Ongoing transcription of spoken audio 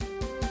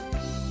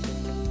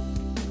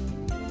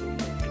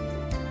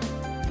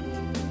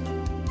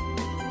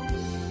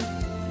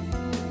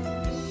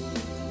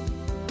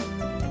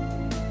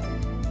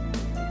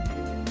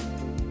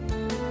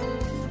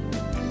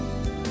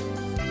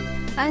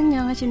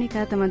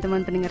Annyeonghasimnika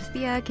teman-teman pendengar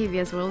setia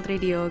KBS World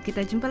Radio.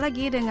 Kita jumpa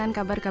lagi dengan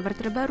kabar-kabar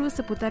terbaru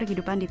seputar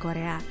kehidupan di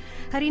Korea.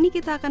 Hari ini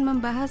kita akan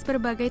membahas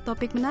berbagai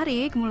topik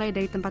menarik, mulai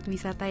dari tempat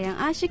wisata yang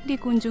asyik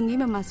dikunjungi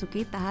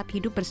memasuki tahap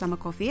hidup bersama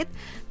COVID,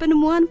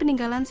 penemuan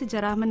peninggalan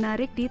sejarah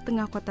menarik di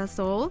tengah kota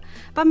Seoul,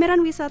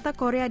 pameran wisata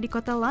Korea di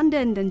kota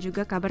London, dan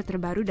juga kabar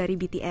terbaru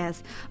dari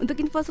BTS. Untuk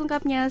info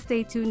selengkapnya,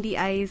 stay tune di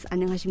AIS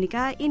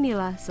Annyeonghasimnika,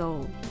 Inilah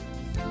Seoul.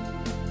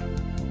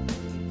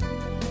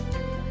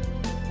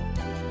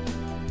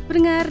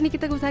 Pendengar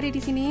Nikita Kusari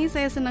di sini.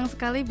 Saya senang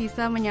sekali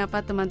bisa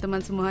menyapa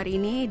teman-teman semua hari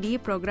ini di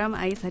program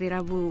AIS Hari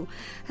Rabu.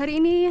 Hari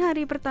ini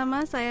hari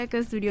pertama saya ke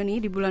studio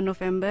nih di bulan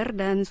November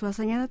dan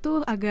suasananya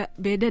tuh agak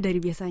beda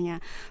dari biasanya.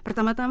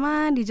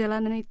 Pertama-tama di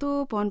jalanan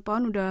itu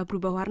pohon-pohon udah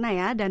berubah warna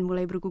ya dan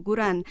mulai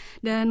berguguran.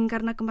 Dan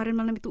karena kemarin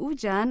malam itu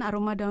hujan,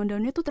 aroma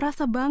daun-daunnya tuh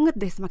terasa banget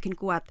deh semakin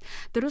kuat.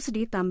 Terus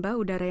ditambah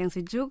udara yang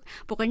sejuk,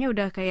 pokoknya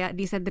udah kayak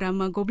di set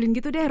drama Goblin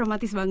gitu deh,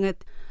 romantis banget.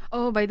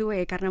 Oh by the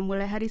way, karena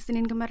mulai hari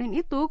Senin kemarin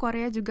itu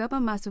Korea juga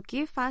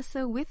memasuki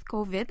fase with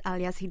COVID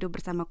alias hidup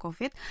bersama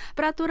COVID,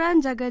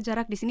 peraturan jaga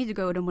jarak di sini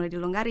juga udah mulai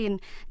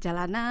dilonggarin.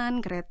 Jalanan,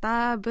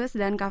 kereta, bus,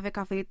 dan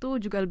kafe-kafe itu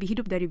juga lebih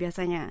hidup dari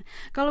biasanya.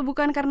 Kalau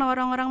bukan karena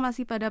orang-orang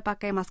masih pada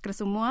pakai masker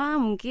semua,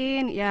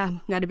 mungkin ya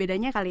nggak ada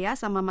bedanya kali ya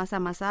sama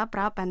masa-masa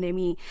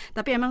pra-pandemi.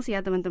 Tapi emang sih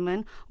ya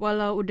teman-teman,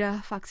 walau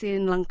udah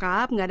vaksin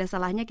lengkap, nggak ada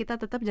salahnya kita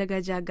tetap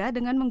jaga-jaga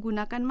dengan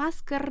menggunakan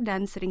masker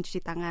dan sering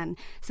cuci tangan.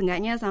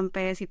 Seenggaknya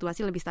sampai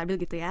situasi lebih stabil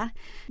gitu ya.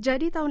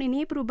 Jadi tahun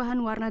ini perubahan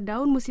warna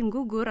daun musim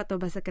gugur atau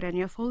bahasa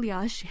kerennya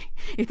foliage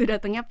itu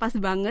datangnya pas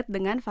banget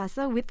dengan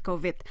fase with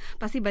COVID.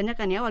 Pasti banyak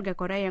kan ya warga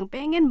Korea yang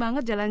pengen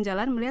banget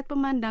jalan-jalan melihat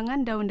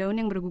pemandangan daun-daun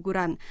yang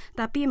berguguran,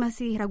 tapi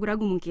masih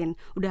ragu-ragu mungkin.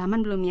 Udah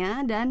aman belum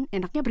ya? Dan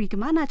enaknya pergi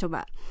kemana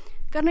coba?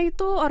 Karena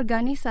itu,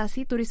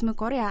 Organisasi Turisme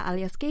Korea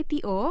alias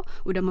KTO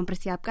udah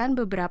mempersiapkan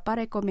beberapa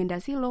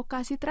rekomendasi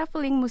lokasi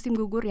traveling musim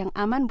gugur yang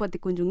aman buat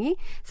dikunjungi,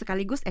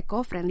 sekaligus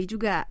eco-friendly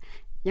juga.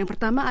 Yang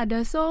pertama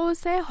ada Seoul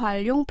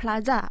Sehwalyung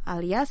Plaza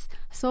alias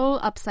Seoul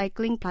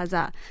Upcycling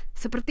Plaza.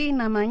 Seperti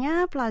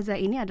namanya, plaza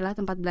ini adalah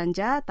tempat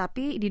belanja,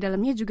 tapi di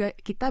dalamnya juga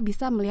kita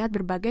bisa melihat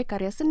berbagai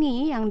karya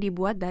seni yang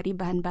dibuat dari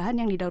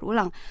bahan-bahan yang didaur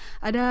ulang.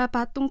 Ada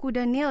patung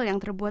kuda Nil yang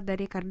terbuat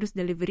dari kardus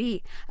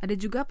delivery. Ada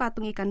juga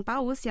patung ikan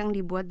paus yang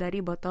dibuat dari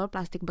botol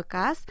plastik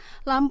bekas,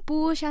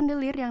 lampu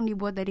chandelier yang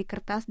dibuat dari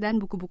kertas dan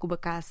buku-buku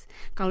bekas.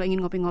 Kalau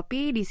ingin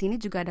ngopi-ngopi, di sini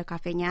juga ada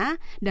kafenya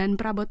dan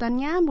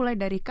perabotannya mulai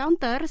dari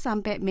counter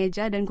sampai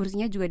meja dan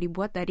kursinya juga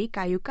dibuat dari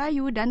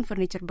kayu-kayu dan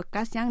furniture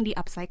bekas yang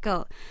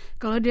di-upcycle.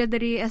 Kalau dilihat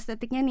dari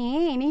estetiknya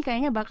nih, ini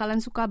kayaknya bakalan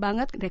suka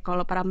banget deh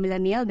kalau para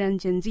milenial dan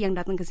Gen Z yang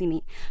datang ke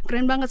sini.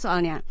 Keren banget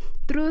soalnya.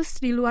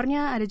 Terus di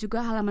luarnya ada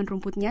juga halaman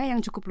rumputnya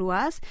yang cukup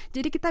luas,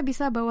 jadi kita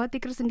bisa bawa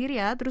tikar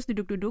sendiri ya, terus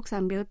duduk-duduk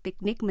sambil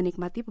piknik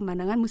menikmati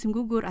pemandangan musim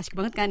gugur. Asik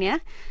banget kan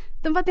ya?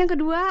 Tempat yang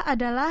kedua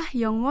adalah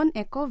Yongwon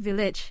Eco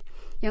Village.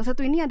 Yang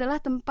satu ini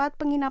adalah tempat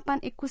penginapan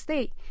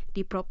eco-stay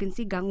di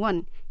Provinsi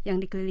Gangwon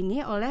yang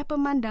dikelilingi oleh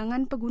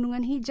pemandangan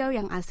pegunungan hijau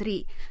yang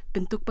asri.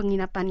 Bentuk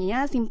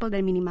penginapannya simpel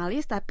dan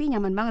minimalis tapi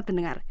nyaman banget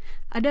pendengar.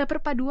 Ada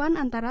perpaduan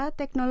antara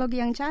teknologi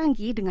yang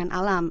canggih dengan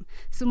alam.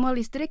 Semua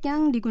listrik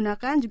yang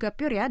digunakan juga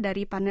pure ya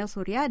dari panel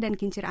surya dan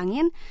kincir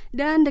angin.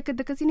 Dan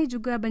deket-deket sini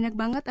juga banyak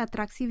banget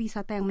atraksi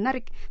wisata yang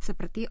menarik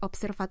seperti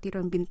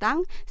observatorium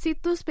bintang,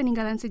 situs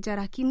peninggalan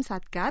sejarah Kim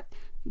Satgat,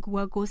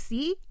 Gua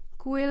Gosi,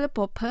 Kuil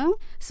Popeng,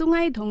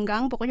 Sungai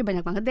Donggang, pokoknya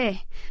banyak banget deh.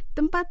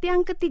 Tempat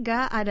yang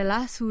ketiga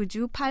adalah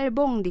Suju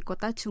Palbong di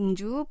kota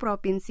Chungju,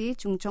 Provinsi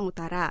Chungcheong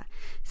Utara.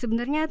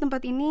 Sebenarnya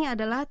tempat ini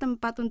adalah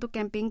tempat untuk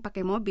camping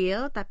pakai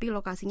mobil, tapi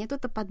lokasinya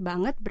tuh tepat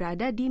banget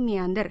berada di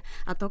meander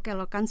atau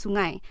kelokan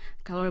sungai.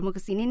 Kalau mau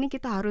kesini nih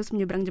kita harus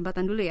menyeberang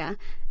jembatan dulu ya.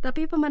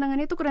 Tapi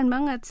pemandangannya itu keren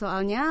banget,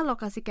 soalnya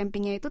lokasi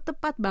campingnya itu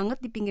tepat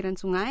banget di pinggiran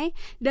sungai,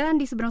 dan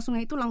di seberang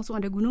sungai itu langsung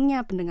ada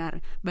gunungnya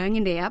pendengar.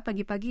 Bayangin deh ya,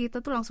 pagi-pagi kita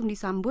tuh langsung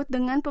disambut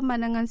dengan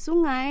pemandangan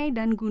sungai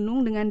dan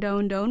gunung dengan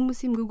daun-daun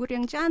musim gugur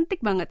yang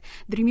cantik banget.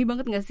 Dreamy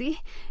banget gak sih?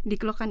 Di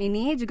kelokan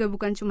ini juga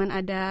bukan cuma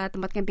ada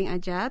tempat camping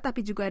aja,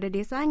 tapi juga ada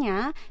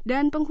desanya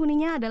dan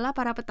penghuninya adalah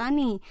para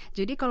petani.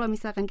 Jadi kalau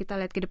misalkan kita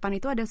lihat ke depan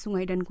itu ada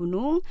sungai dan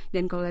gunung,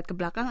 dan kalau lihat ke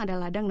belakang ada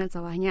ladang dan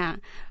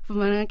sawahnya.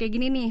 Pemandangan kayak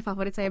gini nih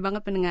favorit saya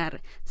banget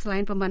pendengar.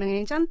 Selain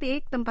pemandangan yang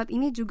cantik, tempat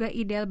ini juga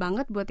ideal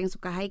banget buat yang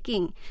suka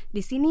hiking. Di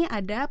sini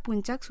ada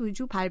puncak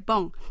Suju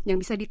Palbong yang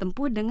bisa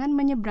ditempuh dengan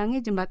menyeberangi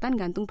jembatan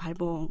gantung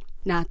Palbong.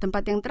 Nah,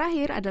 tempat yang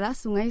terakhir adalah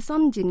Sungai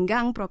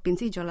Somjingang,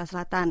 Provinsi Jeolla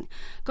Selatan.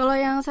 Kalau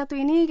yang satu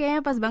ini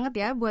kayaknya pas banget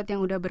ya buat yang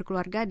udah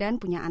berkeluarga dan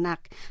punya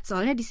anak.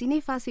 Soalnya di sini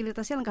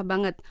fasilitasnya lengkap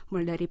banget.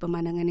 Mulai dari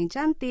pemandangan yang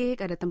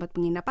cantik, ada tempat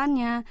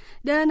penginapannya,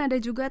 dan ada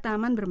juga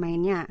taman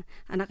bermainnya.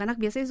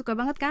 Anak-anak biasanya suka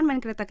banget kan main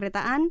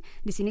kereta-keretaan.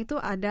 Di sini tuh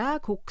ada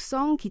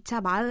Goksong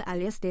Gichabal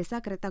alias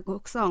Desa Kereta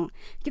Goksong.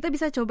 Kita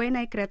bisa cobain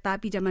naik kereta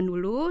api zaman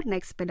dulu,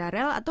 naik sepeda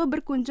rel, atau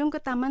berkunjung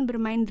ke taman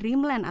bermain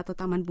Dreamland atau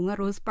Taman Bunga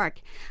Rose Park.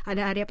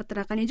 Ada area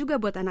peternakannya juga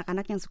buat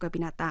anak-anak yang suka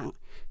binatang.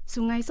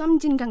 Sungai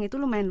Somjingang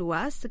itu lumayan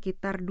luas,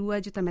 sekitar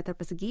 2 juta meter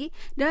persegi,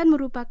 dan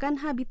merupakan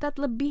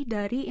habitat lebih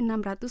dari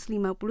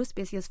 650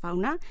 spesies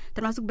fauna,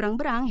 termasuk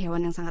berang-berang,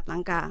 hewan yang sangat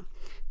langka.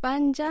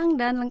 Panjang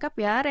dan lengkap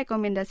ya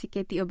rekomendasi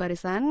Katie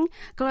Obarisan.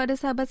 Kalau ada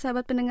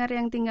sahabat-sahabat pendengar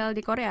yang tinggal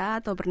di Korea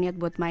atau berniat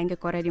buat main ke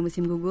Korea di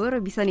musim gugur,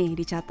 bisa nih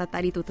dicatat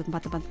tadi tuh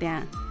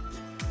tempat-tempatnya.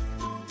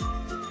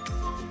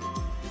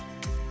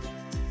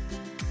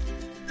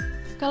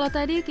 Kalau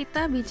tadi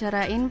kita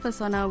bicarain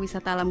pesona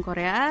wisata alam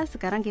Korea,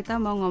 sekarang kita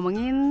mau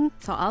ngomongin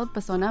soal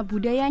pesona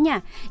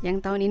budayanya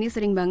yang tahun ini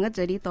sering banget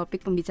jadi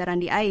topik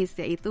pembicaraan di AIS,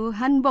 yaitu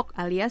hanbok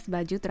alias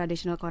baju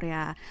tradisional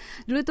Korea.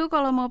 Dulu tuh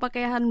kalau mau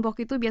pakai hanbok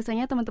itu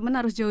biasanya teman-teman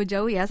harus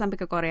jauh-jauh ya sampai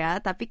ke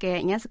Korea, tapi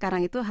kayaknya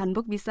sekarang itu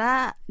hanbok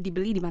bisa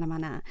dibeli di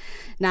mana-mana.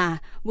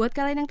 Nah, buat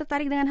kalian yang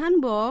tertarik dengan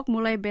hanbok,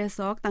 mulai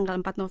besok tanggal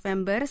 4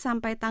 November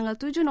sampai tanggal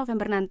 7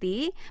 November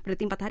nanti,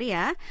 berarti 4 hari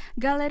ya,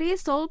 Galeri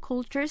Seoul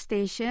Culture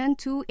Station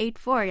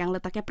 284 yang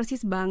letaknya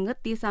persis banget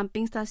di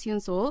samping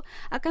stasiun Seoul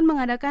akan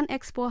mengadakan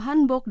Expo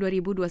Hanbok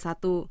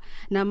 2021.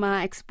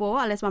 Nama Expo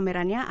alias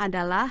pamerannya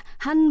adalah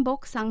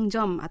Hanbok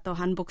Sangjom atau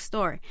Hanbok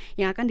Store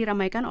yang akan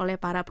diramaikan oleh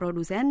para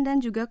produsen dan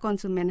juga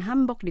konsumen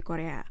hanbok di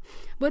Korea.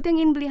 Buat yang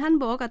ingin beli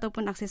hanbok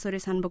ataupun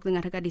aksesoris hanbok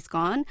dengan harga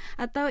diskon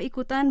atau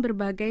ikutan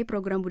berbagai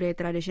program budaya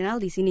tradisional,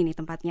 di sini nih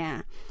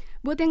tempatnya.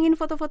 Buat yang ingin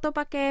foto-foto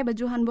pakai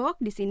baju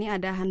hanbok, di sini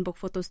ada hanbok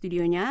foto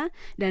studionya.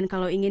 Dan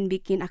kalau ingin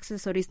bikin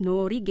aksesoris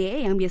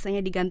norige yang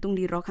biasanya digantung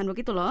di rok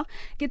hanbok itu loh,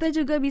 kita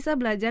juga bisa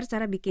belajar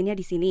cara bikinnya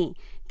di sini.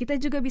 Kita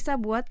juga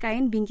bisa buat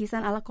kain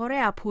bingkisan ala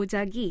Korea,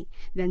 pojagi,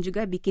 dan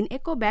juga bikin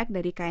eco bag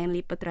dari kain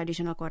lipat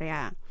tradisional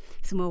Korea.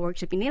 Semua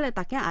workshop ini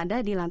letaknya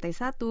ada di lantai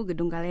 1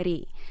 gedung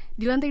galeri.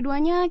 Di lantai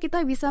 2-nya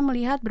kita bisa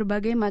melihat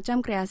berbagai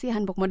macam kreasi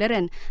hanbok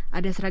modern.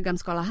 Ada seragam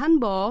sekolah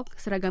hanbok,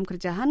 seragam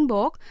kerja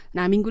hanbok.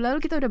 Nah, minggu lalu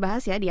kita udah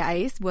bahas ya di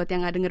AIS, buat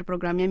yang nggak dengar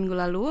programnya minggu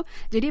lalu.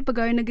 Jadi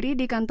pegawai negeri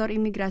di kantor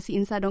imigrasi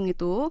Insadong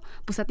itu,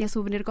 pusatnya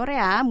souvenir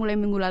Korea, mulai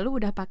minggu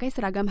lalu udah pakai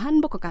seragam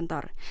hanbok ke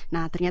kantor.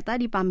 Nah, ternyata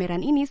di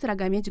pameran ini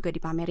seragamnya juga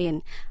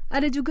dipamerin.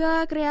 Ada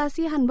juga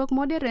kreasi hanbok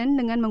modern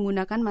dengan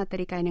menggunakan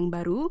materi kain yang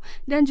baru,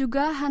 dan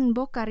juga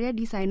hanbok karya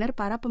desainer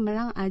para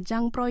pemenang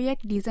ajang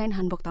proyek desain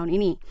hanbok tahun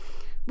ini.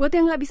 Buat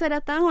yang nggak bisa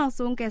datang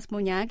langsung ke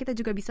expo-nya, kita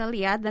juga bisa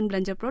lihat dan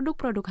belanja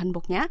produk-produk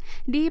hanboknya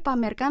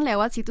dipamerkan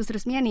lewat situs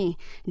resminya nih,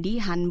 di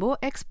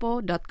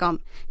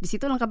hanboexpo.com. Di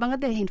situ lengkap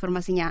banget deh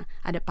informasinya.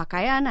 Ada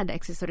pakaian, ada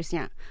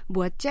aksesorisnya.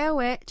 Buat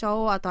cewek,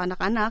 cowok, atau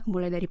anak-anak,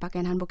 mulai dari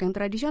pakaian hanbok yang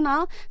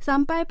tradisional,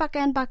 sampai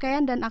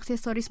pakaian-pakaian dan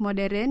aksesoris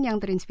modern yang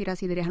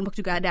terinspirasi dari hanbok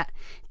juga ada.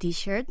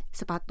 T-shirt,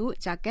 sepatu,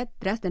 jaket,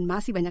 dress, dan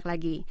masih banyak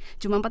lagi.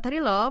 Cuma 4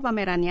 hari loh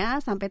pamerannya,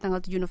 sampai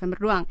tanggal 7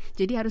 November doang.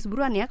 Jadi harus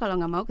buruan ya kalau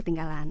nggak mau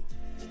ketinggalan.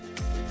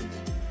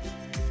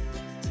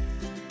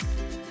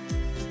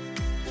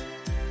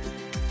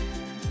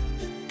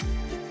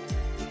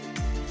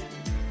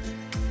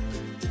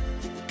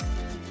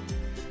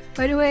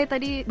 By the way,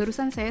 tadi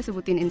barusan saya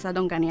sebutin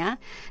Insadong kan ya.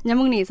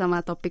 Nyambung nih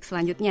sama topik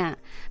selanjutnya.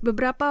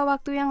 Beberapa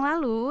waktu yang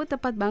lalu,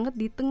 tepat banget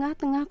di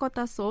tengah-tengah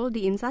kota Seoul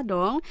di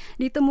Insadong,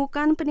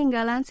 ditemukan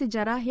peninggalan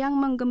sejarah yang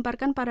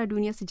menggemparkan para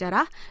dunia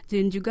sejarah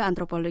dan juga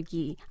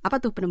antropologi. Apa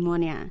tuh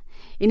penemuannya?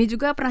 Ini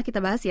juga pernah kita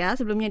bahas ya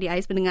sebelumnya di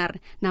AIS pendengar.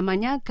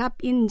 Namanya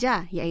Gap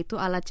Inja, yaitu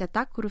alat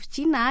cetak huruf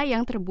Cina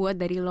yang terbuat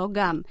dari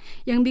logam.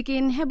 Yang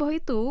bikin heboh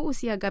itu,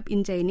 usia Gap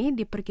Inja ini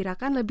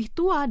diperkirakan lebih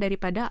tua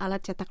daripada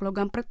alat cetak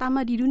logam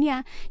pertama di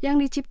dunia yang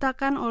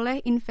diciptakan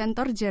oleh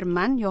inventor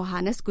Jerman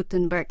Johannes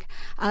Gutenberg.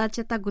 Alat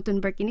cetak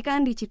Gutenberg ini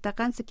kan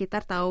diciptakan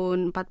sekitar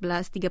tahun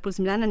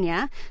 1439-an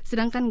ya.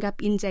 Sedangkan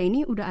Gap Inja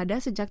ini udah ada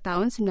sejak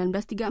tahun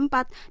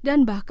 1934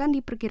 dan bahkan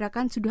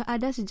diperkirakan sudah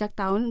ada sejak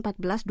tahun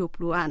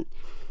 1420-an.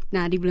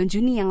 Nah, di bulan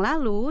Juni yang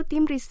lalu,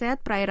 tim riset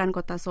perairan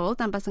kota Seoul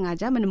tanpa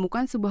sengaja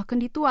menemukan sebuah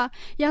kendi tua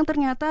yang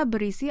ternyata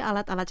berisi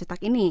alat-alat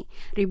cetak ini.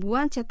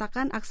 Ribuan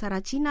cetakan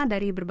aksara Cina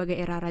dari berbagai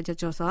era Raja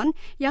Joseon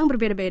yang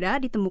berbeda-beda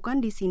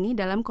ditemukan di sini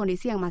dalam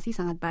kondisi yang masih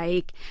sangat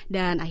baik.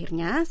 Dan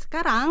akhirnya,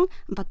 sekarang,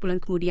 4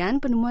 bulan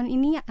kemudian, penemuan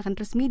ini akan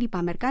resmi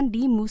dipamerkan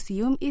di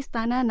Museum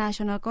Istana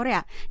Nasional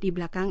Korea di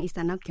belakang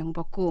Istana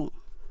Gyeongbokgung.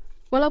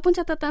 Walaupun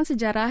catatan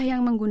sejarah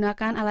yang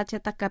menggunakan alat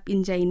cetak Gap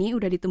Inja ini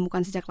udah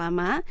ditemukan sejak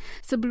lama,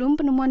 sebelum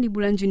penemuan di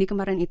bulan Juni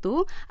kemarin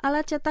itu,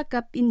 alat cetak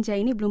Gap Inja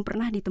ini belum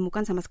pernah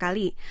ditemukan sama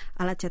sekali.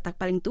 Alat cetak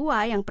paling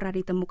tua yang pernah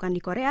ditemukan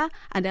di Korea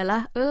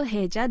adalah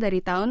Heja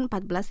dari tahun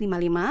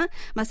 1455,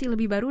 masih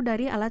lebih baru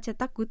dari alat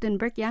cetak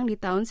Gutenberg yang di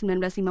tahun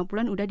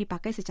 1950-an udah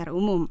dipakai secara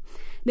umum.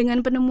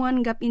 Dengan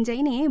penemuan Gap Inja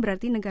ini,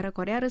 berarti negara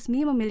Korea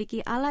resmi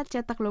memiliki alat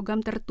cetak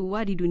logam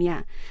tertua di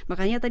dunia.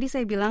 Makanya tadi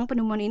saya bilang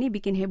penemuan ini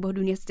bikin heboh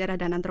dunia sejarah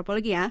dan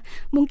antropologi ya.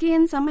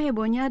 Mungkin sama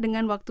hebohnya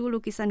dengan waktu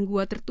lukisan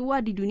gua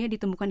tertua di dunia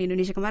ditemukan di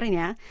Indonesia kemarin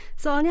ya.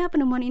 Soalnya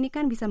penemuan ini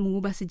kan bisa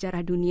mengubah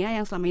sejarah dunia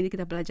yang selama ini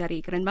kita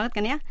pelajari. Keren banget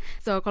kan ya?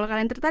 So, kalau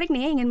kalian tertarik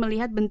nih ingin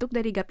melihat bentuk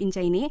dari Gap Inja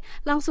ini,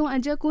 langsung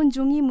aja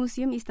kunjungi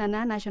Museum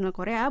Istana Nasional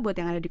Korea buat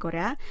yang ada di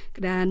Korea.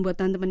 Dan buat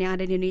teman-teman yang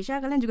ada di Indonesia,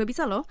 kalian juga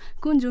bisa loh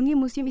kunjungi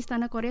Museum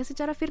Istana Korea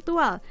secara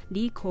virtual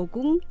di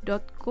kogung.co.kr.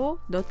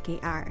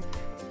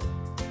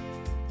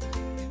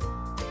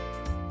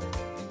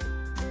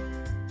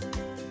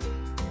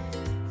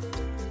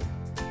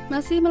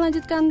 Masih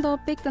melanjutkan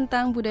topik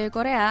tentang budaya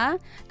Korea.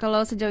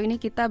 Kalau sejauh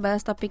ini kita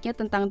bahas topiknya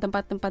tentang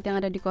tempat-tempat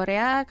yang ada di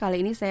Korea,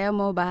 kali ini saya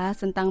mau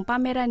bahas tentang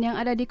pameran yang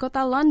ada di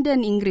kota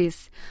London,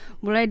 Inggris.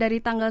 Mulai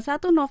dari tanggal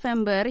 1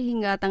 November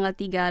hingga tanggal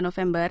 3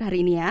 November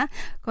hari ini ya,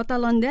 kota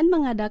London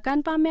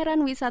mengadakan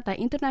pameran wisata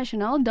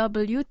internasional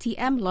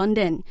WTM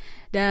London.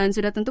 Dan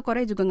sudah tentu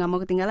Korea juga nggak mau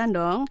ketinggalan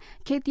dong.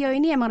 KTO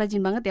ini emang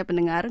rajin banget ya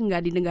pendengar,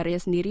 nggak di negaranya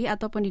sendiri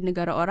ataupun di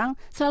negara orang,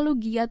 selalu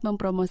giat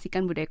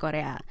mempromosikan budaya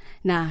Korea.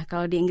 Nah,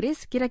 kalau di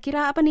Inggris,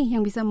 kira-kira apa nih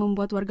yang bisa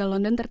membuat warga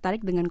London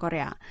tertarik dengan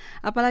Korea?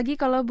 Apalagi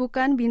kalau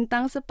bukan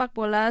bintang sepak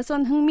bola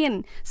Son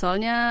Heung-min.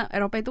 Soalnya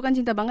Eropa itu kan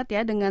cinta banget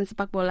ya dengan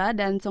sepak bola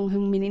dan Son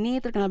Heung-min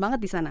ini terkenal banget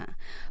di sana.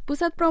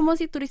 Pusat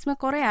promosi turisme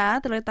Korea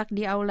terletak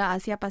di Aula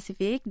Asia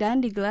Pasifik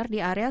dan digelar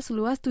di area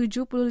seluas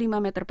 75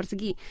 meter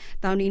persegi.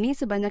 Tahun ini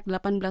sebanyak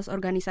 18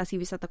 organisasi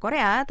wisata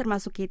Korea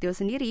termasuk KTO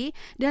sendiri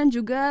dan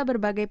juga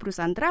berbagai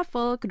perusahaan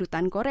travel,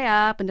 kedutaan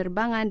Korea,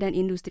 penerbangan dan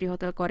industri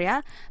hotel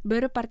Korea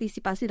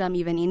berpartisipasi dalam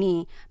event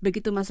ini.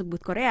 Begitu masuk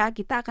booth Korea,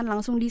 kita akan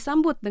langsung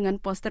disambut dengan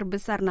poster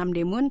besar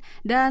Namdaemun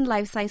dan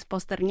life size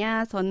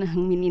posternya Son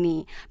Heung-min ini.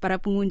 Para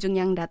pengunjung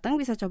yang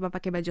datang bisa coba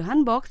pakai baju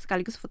hanbok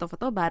sekaligus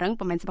foto-foto bareng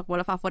pemain sepak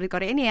bola favorit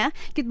Korea ini ya.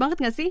 Cute banget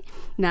gak sih?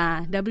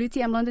 Nah,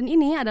 WTM London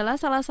ini adalah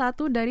salah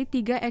satu dari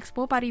 3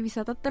 expo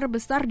pariwisata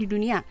terbesar di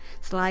dunia.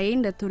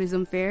 Selain The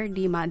Tourism Fair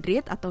di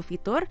Madrid atau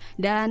Fitur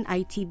dan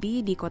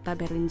ITB di kota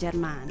Berlin,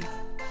 Jerman.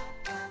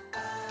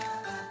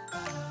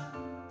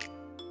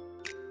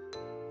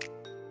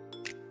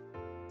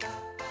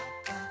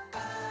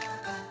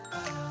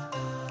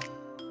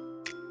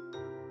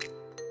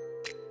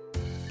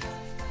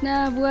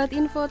 Nah, buat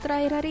info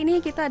terakhir hari ini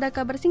kita ada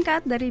kabar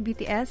singkat dari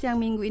BTS yang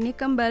minggu ini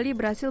kembali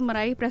berhasil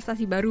meraih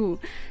prestasi baru.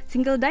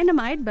 Single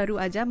Dynamite baru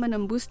aja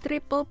menembus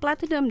triple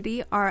platinum di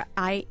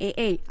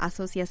RIAA,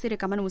 Asosiasi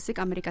Rekaman Musik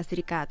Amerika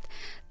Serikat.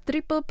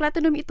 Triple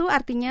platinum itu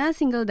artinya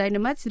single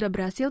Dynamite sudah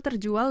berhasil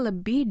terjual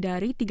lebih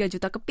dari 3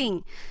 juta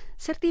keping.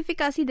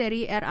 Sertifikasi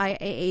dari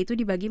RIAA itu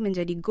dibagi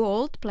menjadi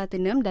gold,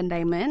 platinum, dan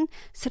diamond.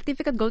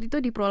 Sertifikat gold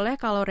itu diperoleh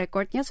kalau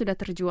rekornya sudah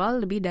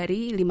terjual lebih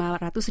dari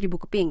 500 ribu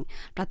keping.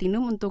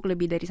 Platinum untuk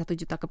lebih dari 1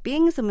 juta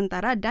keping,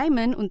 sementara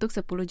diamond untuk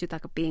 10 juta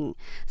keping.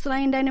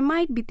 Selain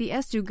Dynamite,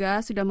 BTS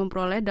juga sudah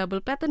memperoleh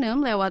double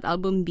platinum lewat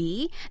album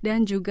B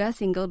dan juga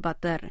single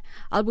Butter.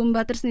 Album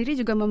Butter sendiri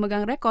juga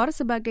memegang rekor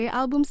sebagai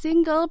album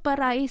single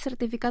peraih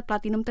sertifikat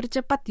platinum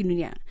tercepat di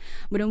dunia.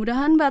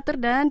 Mudah-mudahan Butter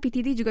dan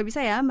PTT juga bisa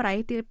ya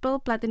meraih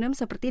triple platinum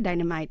seperti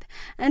Dynamite.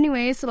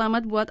 Anyway,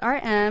 selamat buat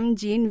RM,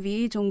 Jin,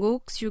 V,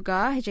 Jungkook,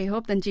 Suga,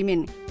 J-Hope, dan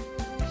Jimin.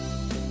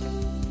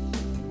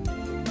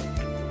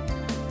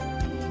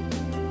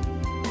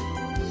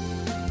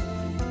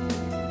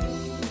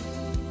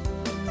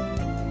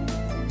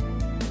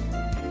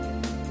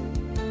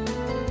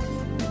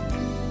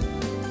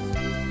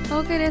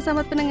 Oke deh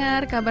sahabat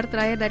pendengar, kabar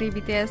terakhir dari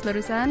BTS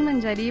barusan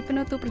menjadi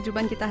penutup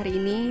perjumpaan kita hari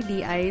ini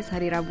di AIS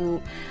Hari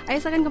Rabu.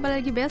 AIS akan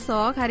kembali lagi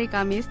besok hari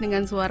Kamis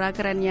dengan suara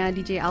kerennya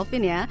DJ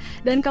Alvin ya.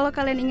 Dan kalau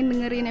kalian ingin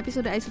dengerin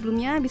episode AIS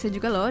sebelumnya, bisa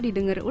juga loh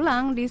didengar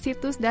ulang di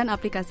situs dan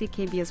aplikasi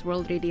KBS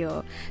World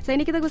Radio. Saya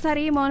Nikita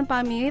Gusari, mohon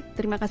pamit.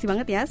 Terima kasih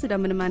banget ya sudah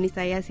menemani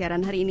saya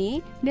siaran hari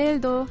ini.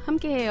 내일도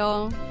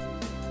함께해요.